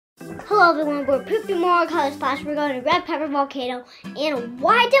Hello everyone, we're Poopy More Color Splash. We're going to Red Pepper Volcano. And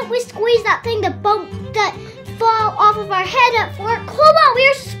why didn't we squeeze that thing that fall off of our head at Fort Cobalt? We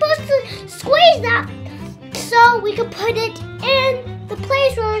were supposed to squeeze that so we could put it in the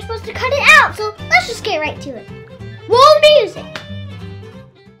place where we're supposed to cut it out. So let's just get right to it. Roll music.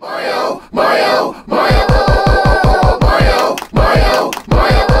 Mario, Mario, Mario, Mario, Mario,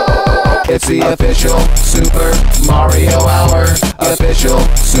 Mario. It's the official Super Mario Hour. Official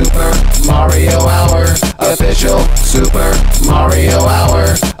Super Mario Hour. Official Super Mario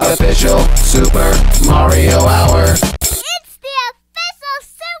Hour. Official Super Mario Hour. It's the official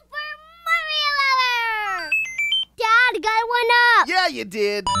Super Mario Hour. Dad, got one up. Yeah, you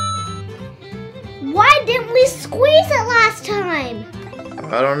did. Why didn't we squeeze it last time?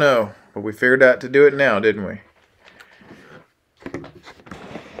 I don't know, but we figured out to do it now, didn't we?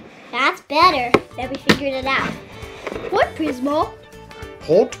 That's better that we figured it out. What Prismo?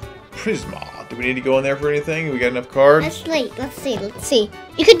 Port Prisma. Do we need to go in there for anything? We got enough cards? Let's see.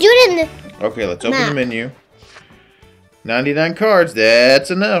 You could do it in the Okay, let's open map. the menu. 99 cards,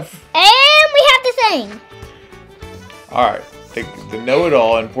 that's enough. And we have the thing. Alright, the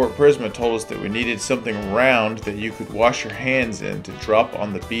know-it-all in Port Prisma told us that we needed something round that you could wash your hands in to drop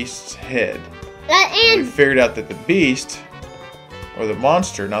on the beast's head. We figured out that the beast, or the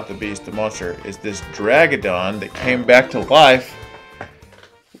monster, not the beast, the monster, is this Dragadon that came back to life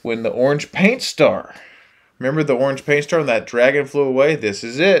when the orange paint star. Remember the orange paint star and that dragon flew away? This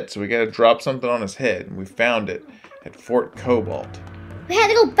is it. So we gotta drop something on his head, and we found it at Fort Cobalt. We had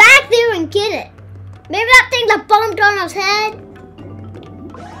to go back there and get it. Maybe that thing that bumped on his head.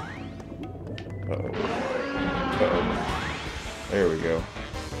 Uh-oh. Uh-oh. There we go.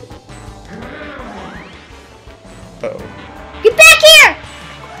 Uh-oh. Get back here!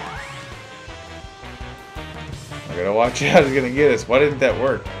 I gotta watch out, he's gonna get us. Why didn't that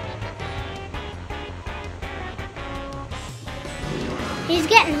work? He's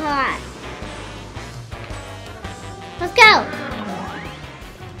getting hot. Let's go.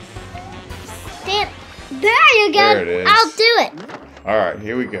 Stand. There you go. There it is. I'll do it. Alright,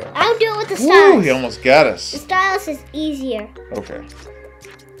 here we go. I'll do it with the Woo, stylus. he almost got The us. stylus is easier. Okay.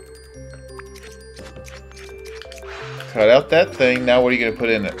 Cut out that thing. Now what are you going to put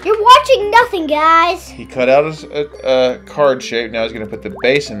in it? You're watching nothing, guys. He cut out a card shape. Now he's going to put the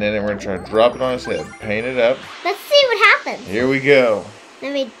basin in it. And we're going to try to drop it on his head. Paint it up. Let's see what happens. Here we go.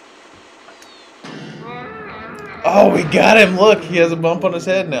 Let me. Oh, we got him. Look, he has a bump on his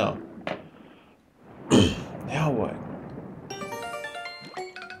head now. Now what?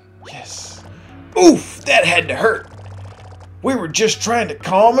 Yes. Oof, that had to hurt. We were just trying to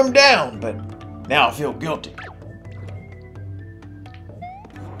calm him down, but now I feel guilty.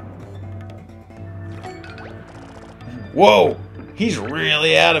 Whoa, he's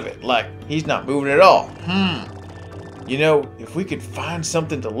really out of it. Like, he's not moving at all. You know, if we could find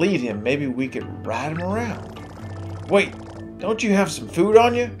something to lead him, maybe we could ride him around. Wait, don't you have some food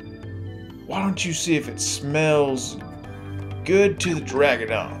on you? Why don't you see if it smells good to the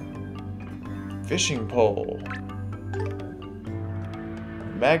Dragadon? Fishing pole.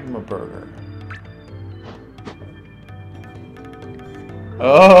 Magma burger.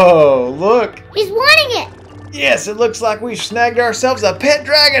 Oh, look. He's wanting it. Yes, it looks like we've snagged ourselves a pet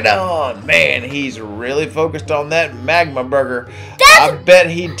Dragadon. Man, he's really focused on that magma burger. I bet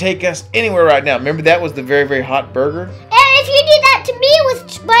he'd take us anywhere right now. Remember that was the very, very hot burger? And if you did that to me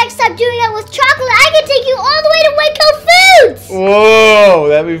but except doing it with chocolate, I can take you all the way to Waco Foods. Whoa,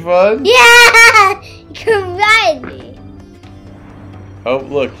 that'd be fun. Yeah, you can ride me. Oh,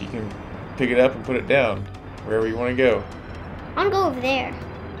 look, you can pick it up and put it down wherever you want to go. I'm gonna go over there.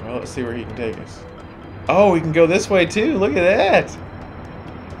 Well, let's see where he can take us. Oh, we can go this way too. Look at that.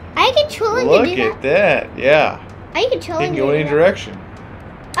 I control him to Look do that. at that. Yeah. I control He him can to go do any that. direction.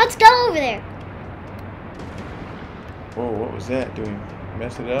 Let's go over there. Whoa, what was that? Do we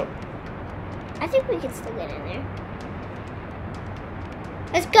mess it up? I think we can still get in there.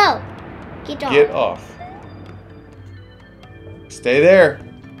 Let's go. Get off. Get off. Stay there.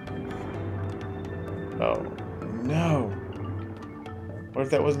 Oh, no. What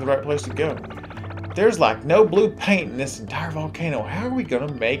if that wasn't the right place to go? There's like no blue paint in this entire volcano. How are we going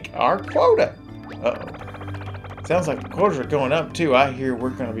to make our quota? Uh-oh. Sounds like the quotas are going up too. I hear we're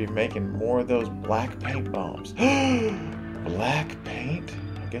going to be making more of those black paint bombs. Black paint?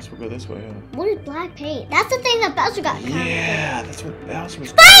 I guess we'll go this way, huh? What is black paint? That's the thing that Bowser got. Yeah, that's what Bowser was.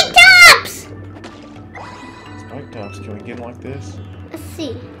 Spike tops! Spike tops. Can we get them like this? Let's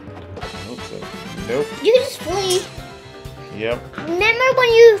see. I hope so. Nope. You can just flee. Yep. Remember when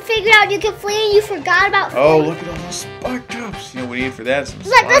you figured out you could flee and you forgot about Oh, flee? look at all those spike tops. You know what we need for that? Some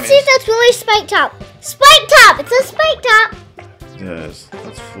Look, let's see if that's really spike top. Spike top! It's a spike top! It does.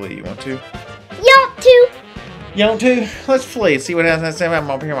 Let's flee. You want to? Yup, two. You want to? Let's flee. See what happens.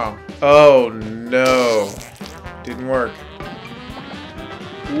 Oh, no. Didn't work.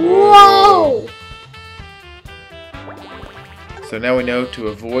 Whoa! So now we know to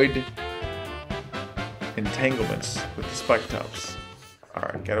avoid entanglements with the spike tops.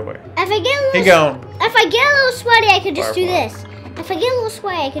 Alright, get away. If I get a little, if I get a little sweaty, I could just do Firefly. this. If I get a little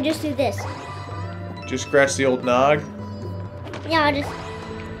sweaty, I could just do this. Just scratch the old nog. Yeah, I'll just...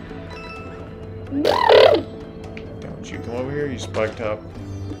 Don't you come over here, you spike top.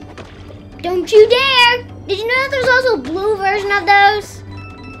 Don't you dare! Did you know that there's also a blue version of those?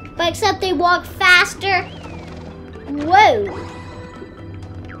 But except they walk faster. Whoa!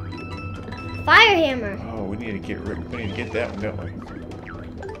 Fire hammer. Oh, we need to get that one, don't we?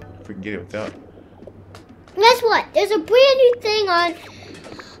 If we can get it without. Guess what? There's a brand new thing on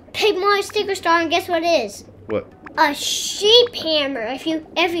Paper Mario Sticker Star, and guess what it is? What? A sheep hammer. So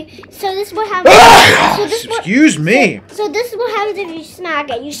this is what happens. Excuse me. So this is what happens if you smack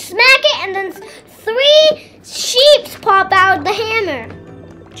it. You smack it, and then 3 sheeps pop out of the hammer.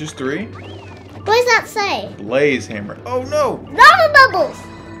 Just 3? What does that say? Blaze hammer. Oh no! Lava bubbles.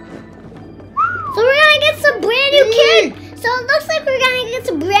 So we're gonna get some brand new characters. So it looks like we're gonna get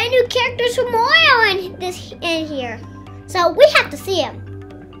some brand new characters from Mario in here. So we have to see them.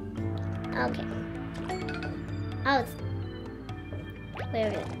 Okay. Oh, it's... Where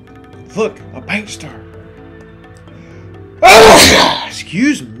is it? Look, a paint star. Oh,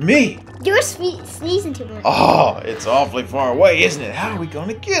 excuse me. You're sneezing too much. Oh, it's awfully far away, isn't it? How are we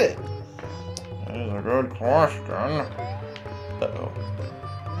gonna get it? That is a good question. Uh-oh.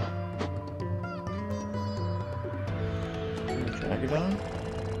 Dragadon?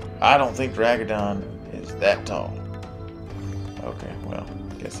 I don't think Dragadon is that tall. Okay, well,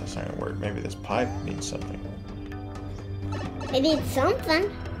 I guess that's not gonna work. Maybe this pipe needs something. It needs something.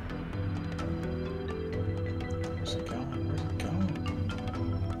 Where's it going? Where's it going?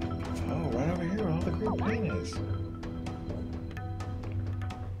 Oh, right over here where all the green paint is.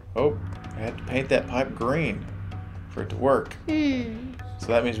 Oh, I had to paint that pipe green for it to work. So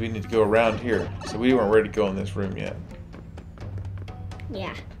that means we need to go around here. So we weren't ready to go in this room yet.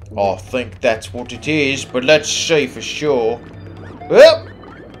 Yeah. I think that's what it is, but let's see for sure. Up!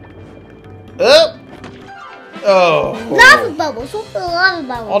 Up! Oh! Lava bubbles. What's the lava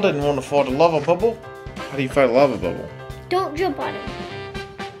bubble? I didn't want to fight a lava bubble. How do you fight a lava bubble? Don't jump on it.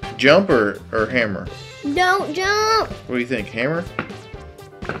 Jump or hammer? Don't jump. What do you think, hammer?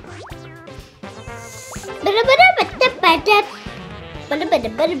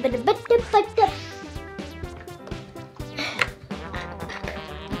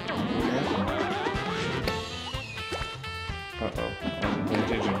 Uh-oh, I wasn't paying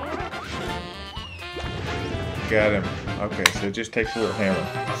attention. Got him. Okay, so it just takes a little hammer.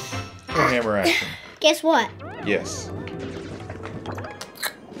 Little hammer action. Guess what? Yes.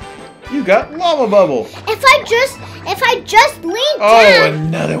 You got lava bubble. If I just lean down. Oh,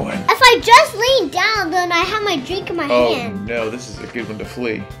 another one. If I just lean down, then I have my drink in my hand. Oh no, this is a good one to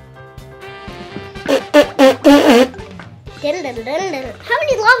flee. How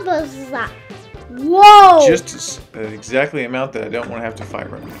many lava bubbles is that? Whoa! Just exactly the amount that I don't want to have to fight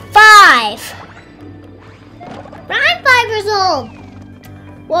right now. 5. But I'm 5 years old.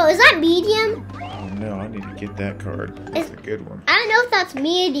 Whoa, is that medium? Oh no, I need to get that card. That's a good one. I don't know if that's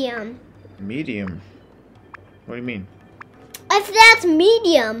medium. Medium? What do you mean? If that's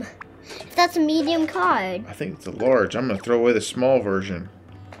medium. If that's a medium card. I think it's a large. I'm going to throw away the small version.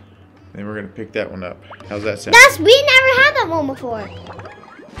 Then we're going to pick that one up. How's that sound? We never had that one before.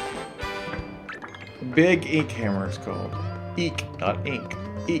 Big ink hammer is called. Eek, not ink.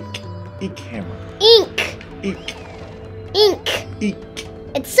 Eek. Eek hammer. Ink. Eek. Ink. Eek.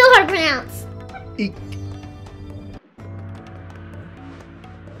 It's so hard to pronounce. Eek.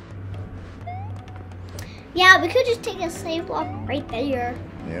 Yeah, we could just take a save block right there.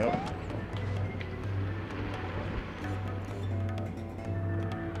 Yep.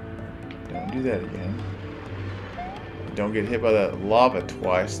 Don't do that again. Don't get hit by that lava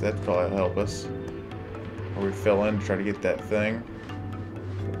twice. That'd probably help us. Or we fell in to try to get that thing.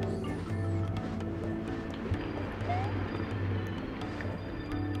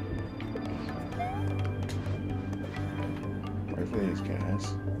 Wait for these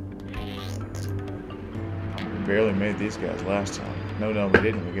guys. We barely made these guys last time. No, we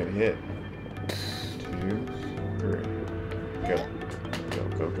didn't. We got a hit. 2, 3. Go.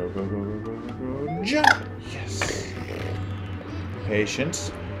 Go. Jump! Yes.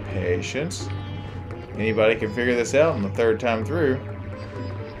 Patience. Anybody can figure this out on the third time through.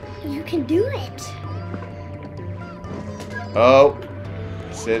 You can do it. Oh,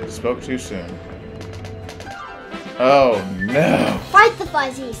 spoke too soon. Oh no! Fight the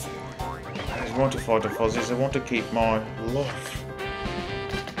fuzzies. I just want to fight the fuzzies. I want to keep my life.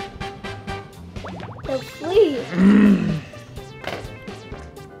 So please.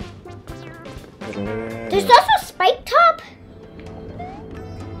 There's also a spike top.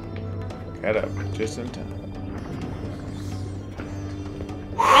 Got up just in time.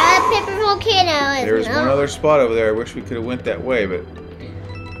 Red paper volcano. There's one other spot over there. I wish we could have went that way, but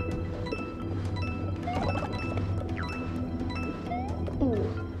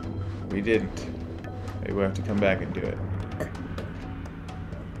we didn't. Maybe we'll have to come back and do it.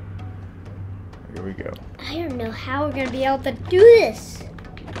 Here we go. I don't know how we're gonna be able to do this.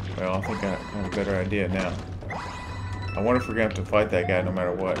 Well, I think I have a better idea now. I wonder if we're gonna have to fight that guy no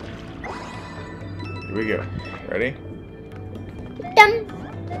matter what. Here we go. Ready? Dum,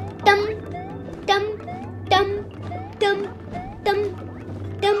 dum, dum, dum, dum,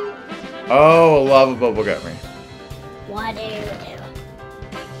 dum, dum. Oh, a lava bubble got me. What do you do?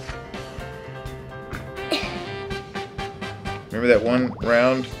 Remember that one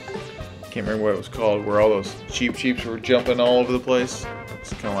round? Can't remember what it was called, where all those cheeps were jumping all over the place.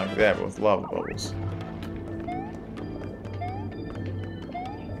 It's kind of like that, but with lava bubbles.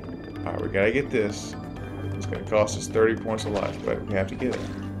 Alright, we gotta get this. It's gonna cost us 30 points of life, but we have to get it.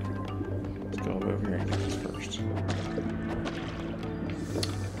 Let's go over here and get this first.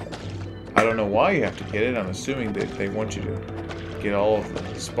 I don't know why you have to get it. I'm assuming that they want you to get all of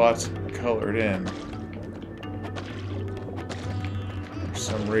the spots colored in for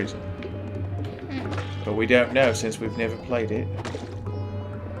some reason. But we don't know since we've never played it.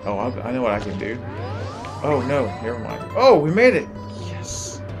 Oh, I know what I can do. Oh, no. Never mind. Oh, we made it.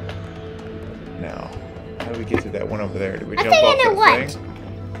 Yes. Now, how do we get to that one over there? Did we jump off that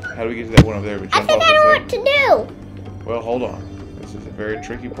thing? How do we get to that one over there? Did we jump off I know what to do. Well, hold on. This is a very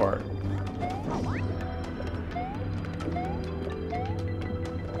tricky part.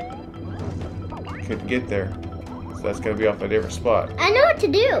 Couldn't get there. So that's going to be off a different spot. I know what to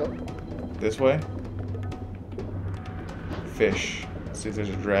do. This way? Fish. Let's see if there's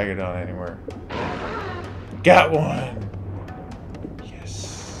a Dragadon anywhere. Got one!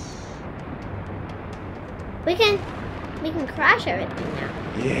 Yes. We can crash everything now.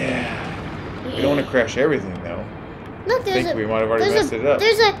 Yeah. We don't want to crash everything though. Look, I think we might have already messed it up.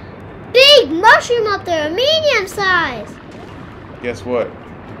 There's a big mushroom up there, a medium size. Guess what?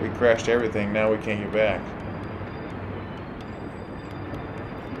 We crashed everything. Now we can't get back.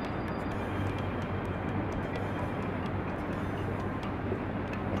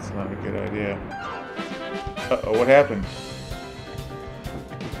 That's not a good idea. Uh-oh, what happened?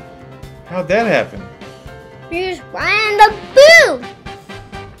 How'd that happen? You just ran the boom.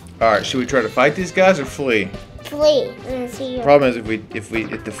 Alright, should we try to fight these guys or flee? Flee. Let's see. Problem is if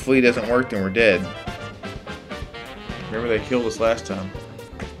the flee doesn't work, then we're dead. Remember they killed us last time.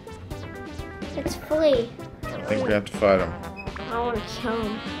 Let's flee. I think we have to fight them. I don't want to kill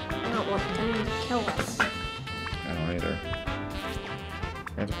them. I don't want them to kill us. I don't either.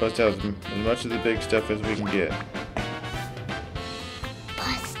 We have to bust out as much of the big stuff as we can get.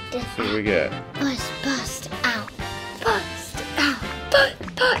 Bust it Let's see what we got. Bust out. Bust out.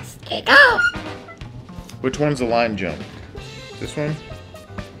 Bust it out. Which one's the line jump? This one?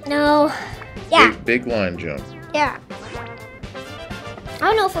 No. Yeah. Big line jump. Yeah. I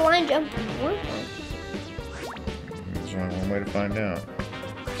don't know if a line jump can work. There's only one way to find out.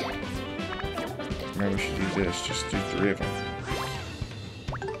 Maybe we should do this. Just do 3 of them.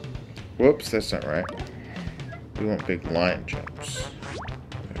 Whoops, that's not right. We want big line jumps.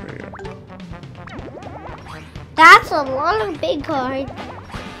 There we go. That's a lot of big cards.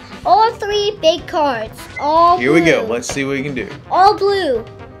 All 3 big cards. All Here blue. we go. Let's see what we can do. All blue.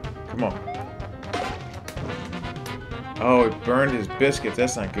 Come on. Oh, it burned his biscuits.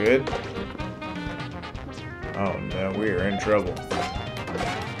 That's not good. Oh no, we are in trouble.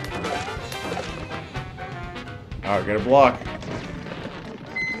 Alright, got a block.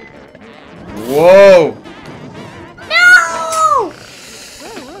 Whoa! No!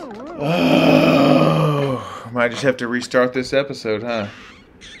 Oh, might just have to restart this episode, huh?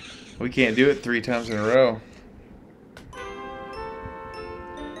 We can't do it 3 times in a row.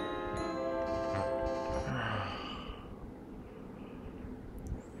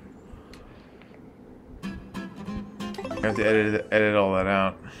 I have to edit all that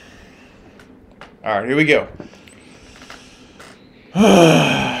out. Alright, here we go.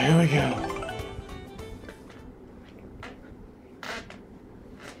 Here we go.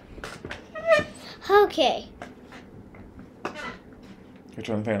 Okay. Go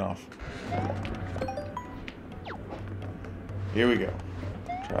turn the fan off. Here we go.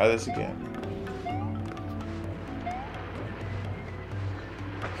 Try this again.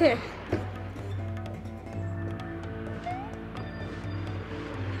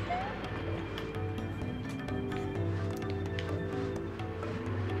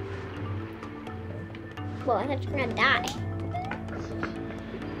 Well, I thought you were gonna die.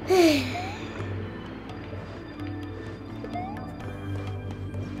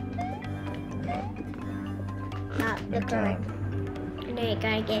 Not the No correct. time. And then you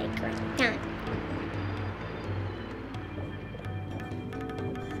gotta get it correct time.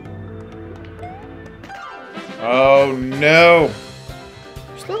 Oh no!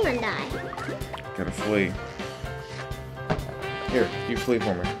 You're still gonna die. Gotta flee. Here, you flee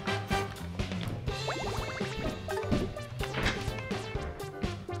for me.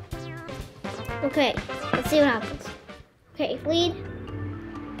 Okay, let's see what happens. Okay, fleed.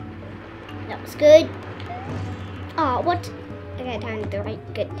 That was good. Oh, what? I got time the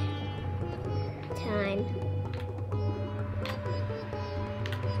right good time.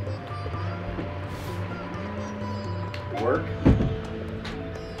 Work.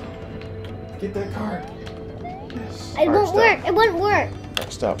 Get that card. Yes. It won't work. It won't work.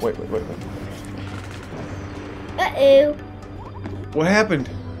 Alright, stop. Wait. Uh-oh. What happened?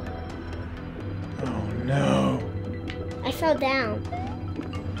 Oh no. I fell down.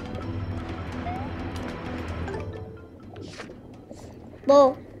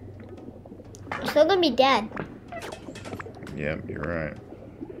 Well, you're still gonna be dead. Yep, you're right.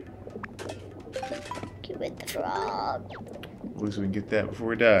 Get with the frog. At least we can get that before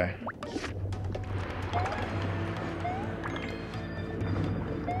we die.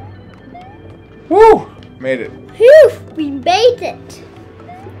 Woo! Made it. Phew! We made it.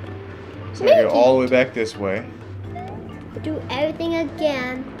 So we go all the way back this way. Do everything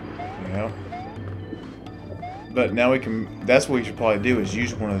again. Yeah. But now we can, that's what we should probably do, is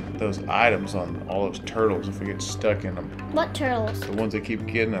use one of those items on all those turtles if we get stuck in them. What turtles? The ones that keep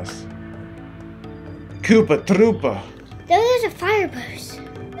getting us. Koopa Troopa. Those are fire bros.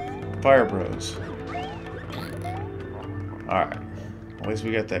 Fire Bros. Alright. At least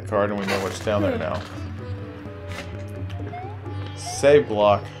we got that card and we know what's down there now. Save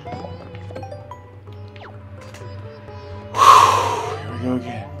block. Here we go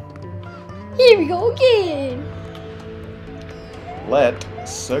again. Here we go again.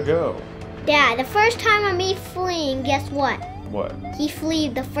 Let's go. Dad, the first time of me fleeing, guess what? What? He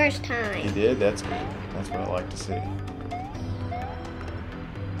fleed the first He time. did? That's good. That's what I like to see.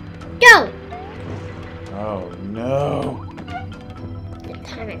 Go! Oh no. The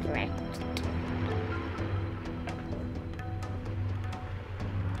time is correct.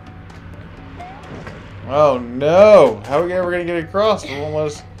 Oh no! How are we ever gonna get across? It won't let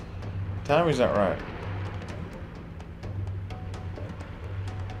us. Timing's not right.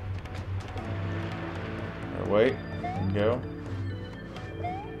 Alright, wait and go.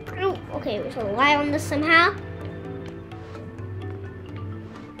 Oh, okay, we shall rely on this somehow.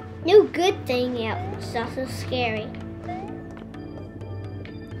 No good thing yet. It's not so scary.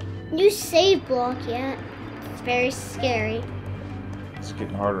 New save block yet. It's very scary. It's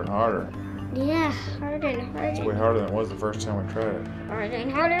getting harder and harder. Yeah, harder and It's way harder. harder than it was the first time we tried it. Harder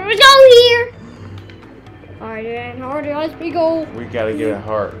and harder. We go here. Harder and harder as we go. We gotta get a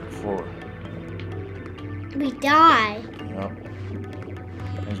heart before. We die. Yep.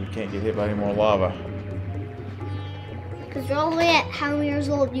 Means we can't get hit by any more lava. Because we're all the way at how many years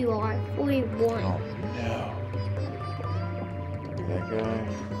old you are. 41. Oh no. That guy.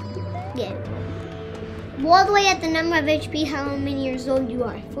 Yeah. We're all the way at the number of HP how many years old you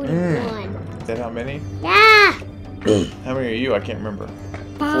are. 41. Is that how many? Yeah. How many are you? I can't remember.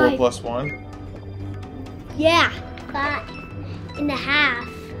 5. 4 plus 1? Yeah. 5.5.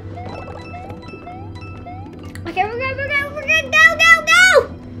 Okay, we're good, go!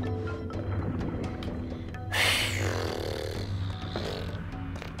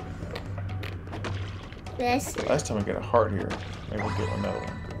 This. Last time we got a heart here. Maybe we'll get another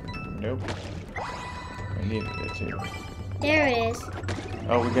one. Nope. We needed it too. There it is.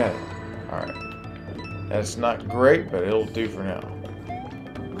 Oh, we got it. Alright. That's not great, but it'll do for now.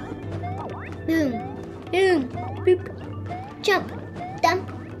 Boom. Boom. Boop. Jump.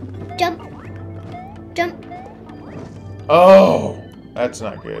 Dump. Jump. Jump. Oh! That's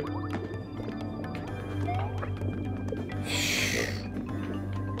not good.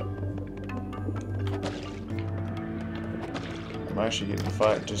 I might actually get in the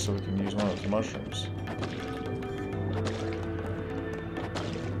fight just so we can use one of those mushrooms.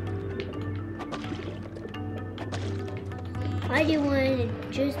 Why do you want to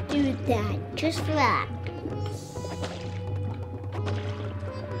just do that? Just for that.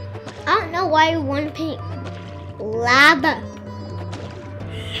 I don't know why you want to paint lava.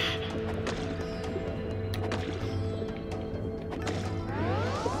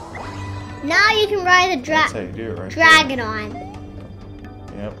 Now you can ride the That's how you do it right Dragadon.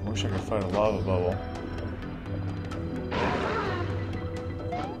 Yep, wish I could find a lava bubble.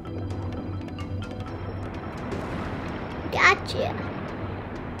 Gotcha.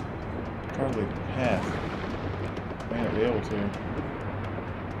 Probably half. May not be able to.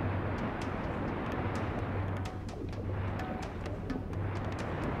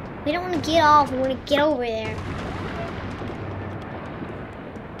 We don't want to get off. We want to get over there.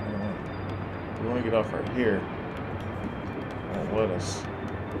 We want to get off right here. Won't let us.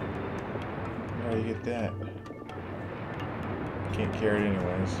 How do you get that? Can't carry it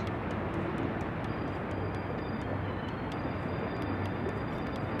anyways.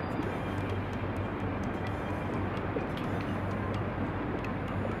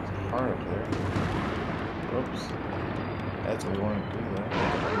 It's hard up there. Whoops. That's what we want to do though.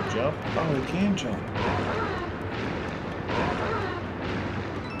 Can we jump? Oh, we can jump.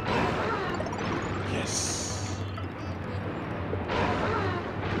 Yes.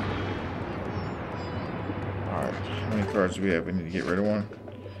 Alright, how many cards do we have? We need to get rid of one.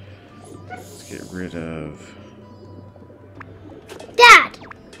 Let's get rid of... Dad!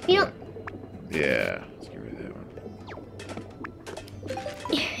 You don't... Yeah, let's get rid of that one.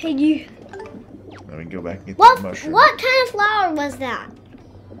 You... Then we can go back and get What, the mushroom. what kind of flower was that?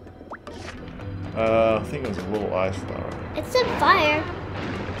 I think it was a little ice flower. It said fire.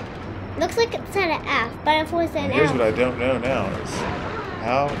 Looks like it said an F, but if it was an Here's F. what I don't know now is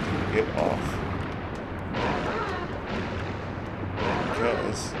how do you get off?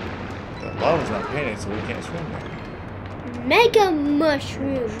 Because the lava's not painted, so we can't swim there. Make a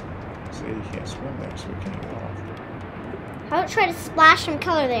mushroom. See, you can't swim there, so we can't get off. How about try to splash some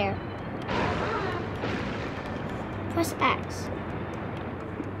color there? Press X.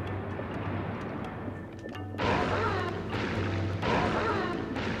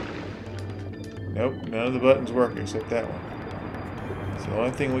 Nope, none of the buttons work except that one. So the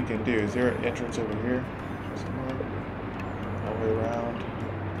only thing we can do, is there an entrance over here? Somewhere? All the way around.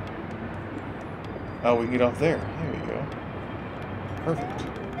 Oh, we can get off there. There we go. Perfect.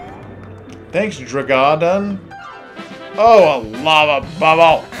 Thanks, Dragadon. Oh, a lava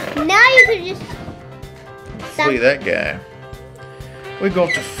bubble. Now you could just... Flee that guy. We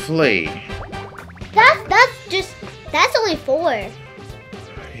got to flee. That's only 4.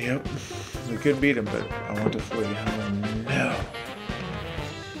 Yep. We could beat him, but I want to flee. Oh, no.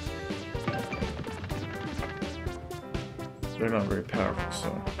 They're not very powerful,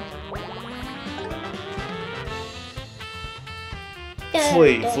 so...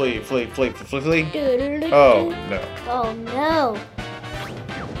 Flee, flee, flee, flee, flee, flee. Oh, no. Oh, no.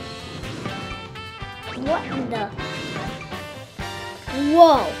 What in the...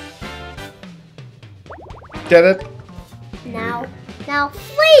 Whoa. Get it? Now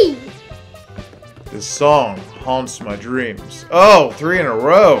flee! This song haunts my dreams. Oh, 3 in a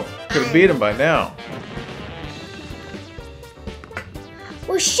row. Could have beat him by now.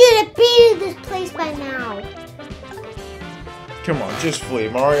 We should have beaten this place by now. Come on, just flee.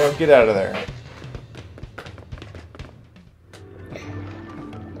 Mario, get out of there.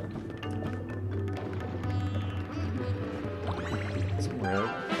 Some red.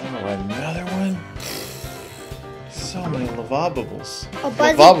 Oh, another one? So many lavabables. Oh,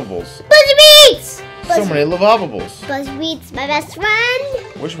 Buzzy. Lavabables. Buzzy Beats! So many lavabables. Buzzy Beats, my best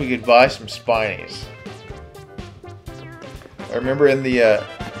friend. Wish we could buy some spinies. I remember in the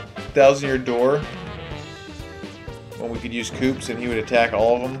 1,000-Year Door when we could use Koops and he would attack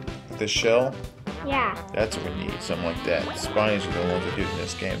all of them with his shell. Yeah. That's what we need, something like that. Spinies are the ones that do it in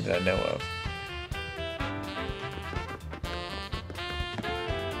this game that I know of.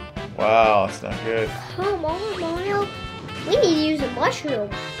 Wow, that's not good. Come on, Mario. We need to use a mushroom.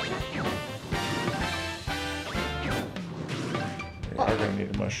 We are going to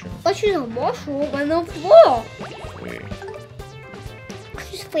need a mushroom. Let's use a mushroom on the floor. Wait. Let's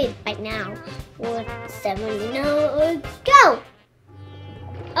just wait right now. 4, 7, no, go!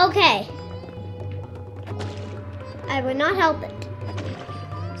 Okay. I will not help it.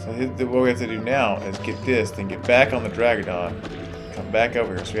 So what we have to do now is get this, then get back on the Dragadon, come back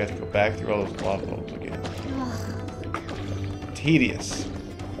over here. So we have to go back through all those lava bubbles again. Tedious.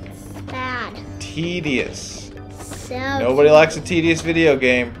 It's bad. Tedious. So Nobody likes a tedious video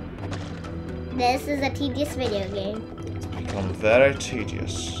game. This is a tedious video game. It's become very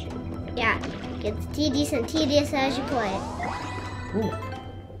tedious. Yeah, it gets tedious and tedious as you play it. Ooh,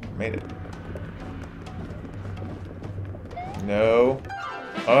 made it. No.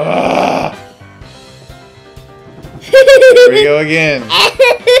 Ah! Here we go again. Do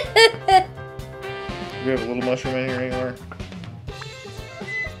we have a little mushroom in here anywhere?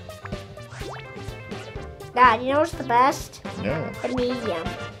 Dad, you know what's the best? No. The medium.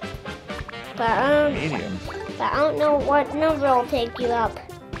 But Medium. But I don't know what number will take you up.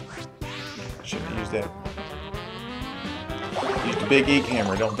 Shouldn't use that. Used a big egg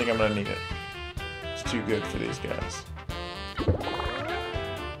hammer. Don't think I'm gonna need it. It's too good for these guys.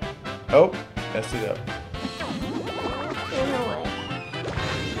 Oh, messed it up. No way.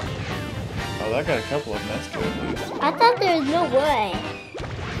 Oh, that got a couple of them. That's good at least. I thought there was no way.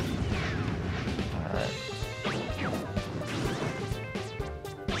 Alright.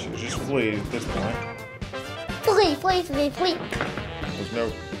 Should just flee at this point. Flee, flee, flee, flee. There's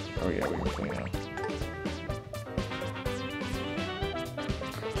no... Oh yeah, we can flee now.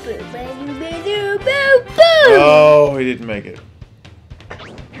 Oh, he didn't make it.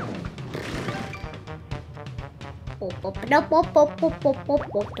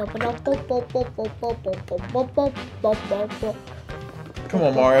 Come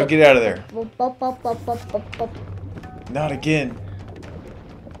on, Mario, get out of there. Not again.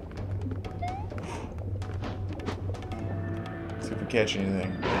 Let's see if we catch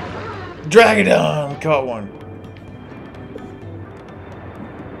anything. Dragadon! We caught one.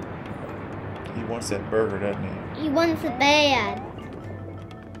 He wants that burger, doesn't he? He wants it bad.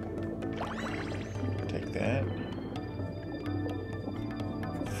 Take that.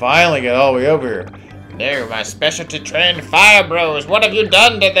 Finally got all the way over here. They're my specialty trained fire bros. What have you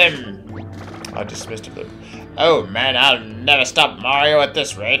done to them? I dismissed it. Oh man, I'll never stop Mario at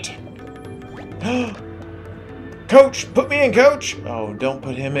this rate. Coach, put me in, coach. Oh, don't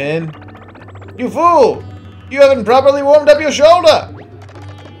put him in. You fool! You haven't properly warmed up your shoulder.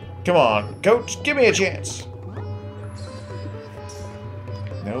 Come on, coach, give me a chance.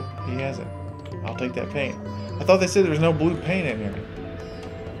 Nope, he hasn't. I'll take that paint. I thought they said there was no blue paint in here.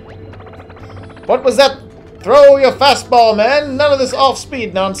 What was that? Throw your fastball, man. None of this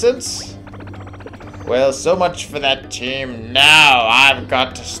off-speed nonsense. Well, so much for that team. Now I've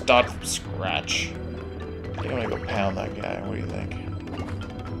got to start from scratch. I think I'm gonna go pound that guy. What do you think?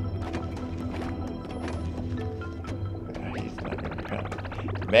 He's not gonna be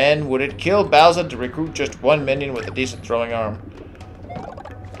pounded. Man, would it kill Bowser to recruit just one minion with a decent throwing arm?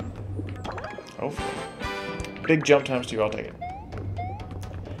 Hopefully. Big jump times 2, I'll take it.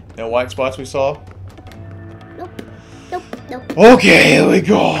 No white spots we saw? Nope. Nope. Nope. Okay, here we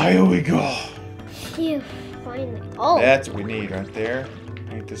go. Here we go. Phew, finally. Oh. That's what we need right there.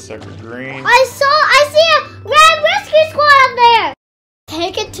 Make this sucker green. I see a red rescue squad up there.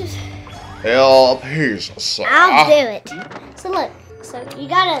 Take it to. Help, here's a saw. I'll do it. So look. So you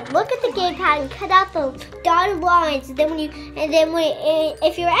gotta look at the gamepad and cut out the dotted lines. And then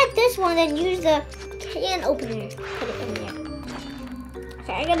if you're at this one, then use the can opener. Put it in there.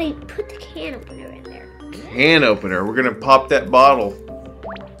 Okay, I gotta put the can opener in there. Can opener. We're gonna pop that bottle.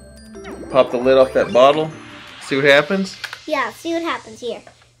 Pop the lid off that bottle. See what happens? Yeah, see what happens here.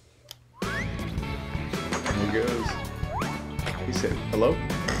 There he goes. He said, hello?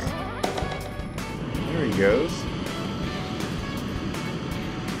 There he goes.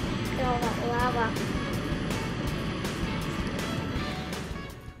 Look at all that lava.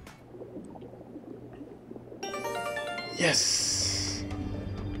 Yes.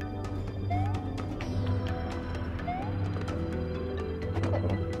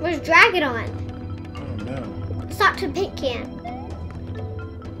 Where's Dragadon? Oh no. Stop to pink can.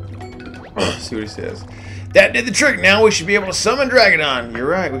 See what he says. That did the trick. Now we should be able to summon Dragadon. You're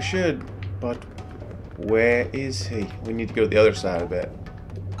right, we should. But where is he? We need to go to the other side, I bet.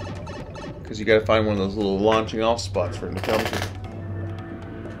 Because you got to find one of those little launching off spots for him to come to.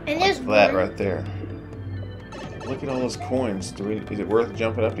 And there's That one. right there. Look at all those coins. Is it worth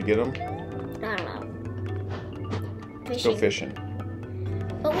jumping up to get them? I don't know. Let's go fishing.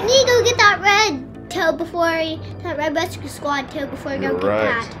 But we need to go get that red toad that red rescue squad toad before we go You're get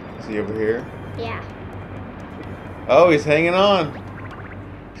right. that. Is he over here? Yeah. Oh, he's hanging on.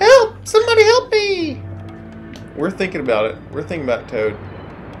 Help! Somebody help me! We're thinking about it. We're thinking about Toad.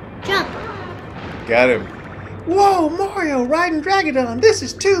 Jump. Got him. Whoa, Mario riding Dragadon. This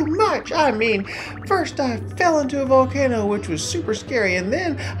is too much. I mean, first I fell into a volcano, which was super scary, and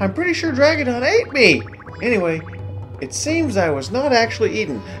then I'm pretty sure Dragadon ate me. Anyway, it seems I was not actually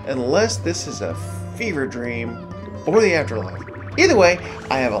eaten, unless this is a fever dream or the afterlife. Either way,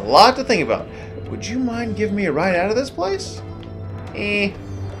 I have a lot to think about. Would you mind giving me a ride out of this place? I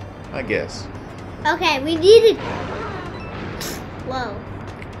guess. Okay, we need to. Whoa.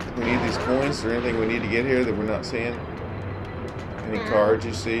 We need these coins. Is there anything we need to get here that we're not seeing? Any No. cards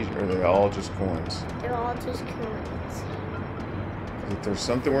you see? Or are they all just coins? They're all just coins. If there's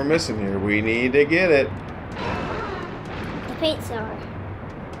something we're missing here, we need to get it. The paint star.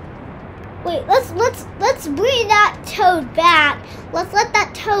 Wait, let's bring that toad back. Let's let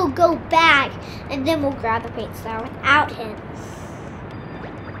that toad go back, and then we'll grab the paint star without him.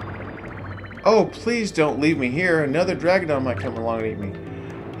 Oh, please don't leave me here. Another Dragadon might come along and eat me.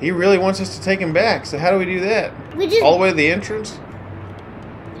 He really wants us to take him back, so how do we do that? We just All the way to the entrance?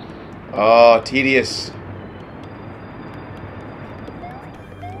 Oh, tedious.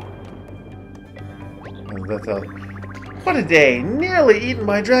 What a day! Nearly eaten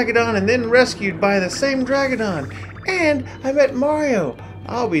by Dragadon and then rescued by the same Dragadon. And I met Mario.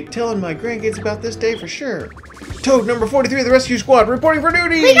 I'll be telling my grandkids about this day for sure. Toad number 43 of the rescue squad reporting for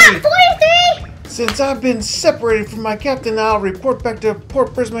duty! we got 43. Since I've been separated from my captain, I'll report back to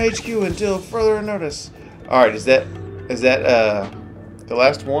Port Prisma HQ until further notice. Alright, is that the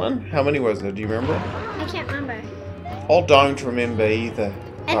last one? How many was there? Do you remember? I can't remember. All down to remember either.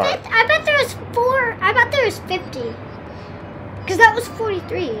 I bet there was 4. I bet there was 50. Because that was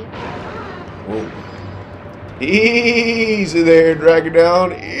 43. Whoa. Easy there,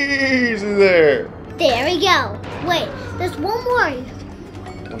 Dragadon. Easy there. There we go. Wait, there's one more.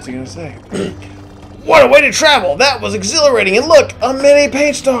 What's he gonna say? What a way to travel! That was exhilarating. And look, a mini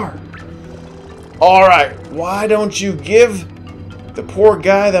paint star. All right, why don't you give the poor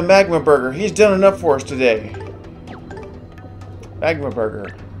guy the magma burger? He's done enough for us today. Magma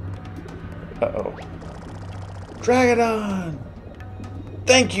burger. Uh-oh. Dragadon!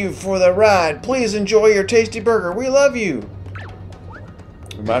 Thank you for the ride. Please enjoy your tasty burger. We love you.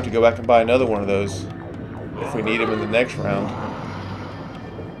 We might have to go back and buy another one of those if we need them in the next round.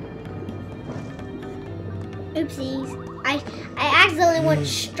 Oopsies. I accidentally went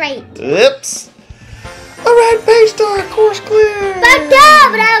straight. Oops. All right, paint star, course clear. Is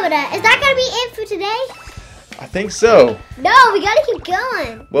that gonna be it for today? I think so. No, we gotta keep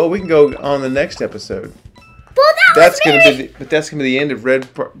going. Well, we can go on the next episode. Well, That's gonna be the end of Red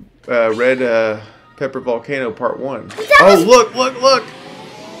Pepper Volcano Part 1. Oh, look!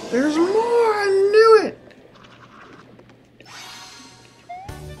 There's more. I knew it.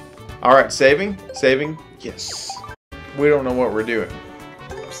 All right, saving. Yes. We don't know what we're doing,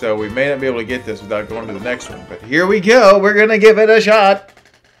 so we may not be able to get this without going to the next one. But here we go. We're gonna give it a shot.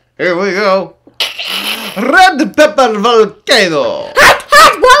 Here we go. Red Pepper Volcano.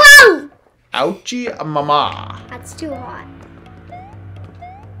 Whoa! Ouchie mama. That's too hot.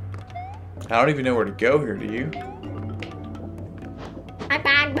 I don't even know where to go here, do you? I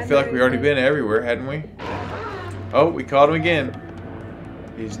feel like we've already been everywhere, hadn't we? Oh, we caught him again.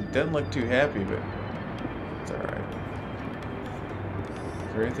 He doesn't look too happy, but it's alright.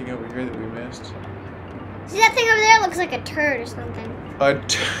 Is there anything over here that we missed? See that thing over there? Looks like a turd or something. A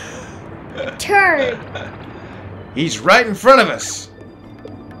Turd. He's right in front of us.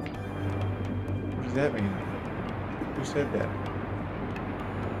 What does that mean? Who said that?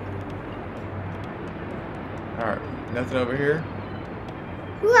 Alright, nothing over here?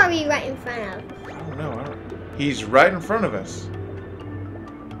 Who are we right in front of? I don't know. He's right in front of us.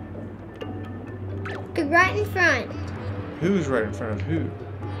 Right in front. Who's right in front of who?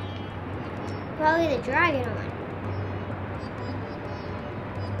 Probably the Dragadon.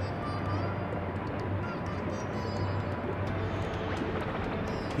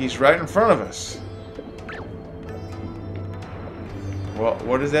 He's right in front of us. Well,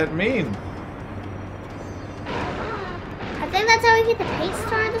 what does that mean? I think that's how we get the paint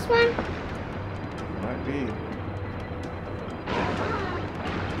star on this one. Might be.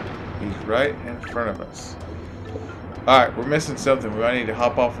 He's right in front of us. Alright, we're missing something. We might need to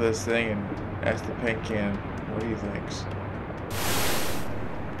hop off of this thing and ask the paint can what he thinks.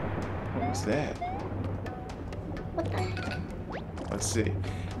 What was that? What the heck? Let's see.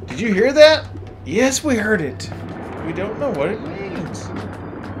 Did you hear that? Yes, we heard it. We don't know what it means.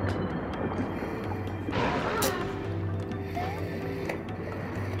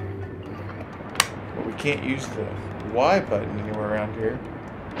 But we can't use the Y button anywhere around here.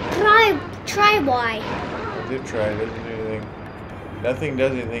 Try Y. I did try. It doesn't do anything. Nothing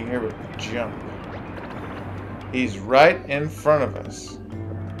does anything here but jump. He's right in front of us.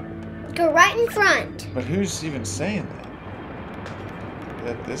 Go right in front. But who's even saying that? Is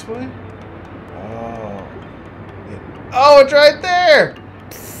that this way? Oh. Oh, it's right there!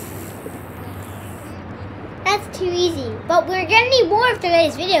 That's too easy. But we're gonna need more of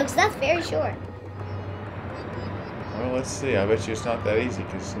today's video because that's very short. Well, let's see. I bet you it's not that easy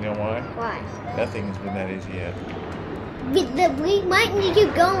because you know why? Why? Nothing has been that easy yet. We might need to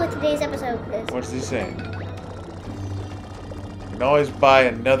keep going with today's episode. What's he saying? You can always buy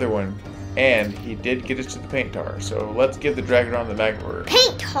another one, and he did get us to the paint tar. So let's give the Dragadon the magnet order.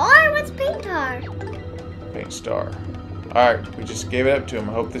 Paint tar? What's paint tar? Paint star. Alright, we just gave it up to him.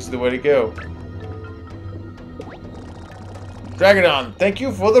 I hope this is the way to go. Dragadon, thank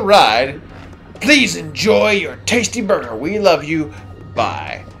you for the ride. Please enjoy your tasty burger. We love you.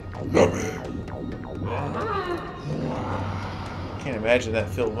 Bye. Can't imagine that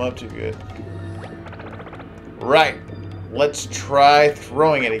filled him up too good. Right. Let's try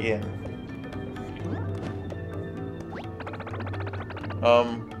throwing it again.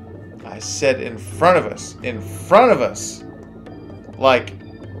 I said in front of us. In front of us. Like,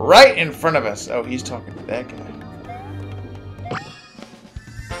 right in front of us. Oh, he's talking to that guy.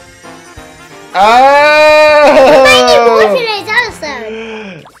 Oh! Today's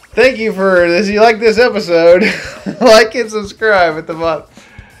episode. Thank you for this. If you like this episode, like and subscribe at the bottom.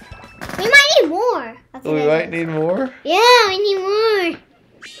 We might need more. We might need more? Yeah, we need more.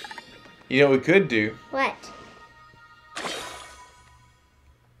 You know what we could do? What?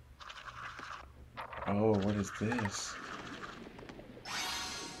 Oh, what is this?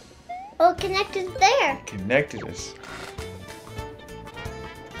 Oh, connected there. Connected us.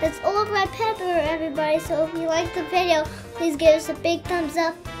 That's all red pepper, everybody. So if you like the video, please give us a big thumbs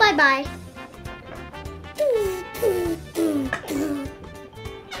up. Bye-bye.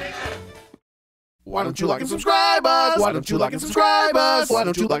 Why don't you like and subscribe us? Why don't you like and subscribe us? Why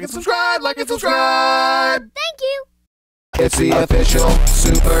don't you like and subscribe? Like and subscribe! Thank you. It's the official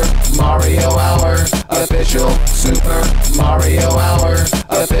Super Mario Hour. Official Super Mario Hour.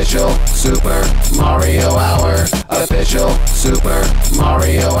 Official Super Mario Hour. Official Super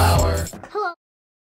Mario Hour.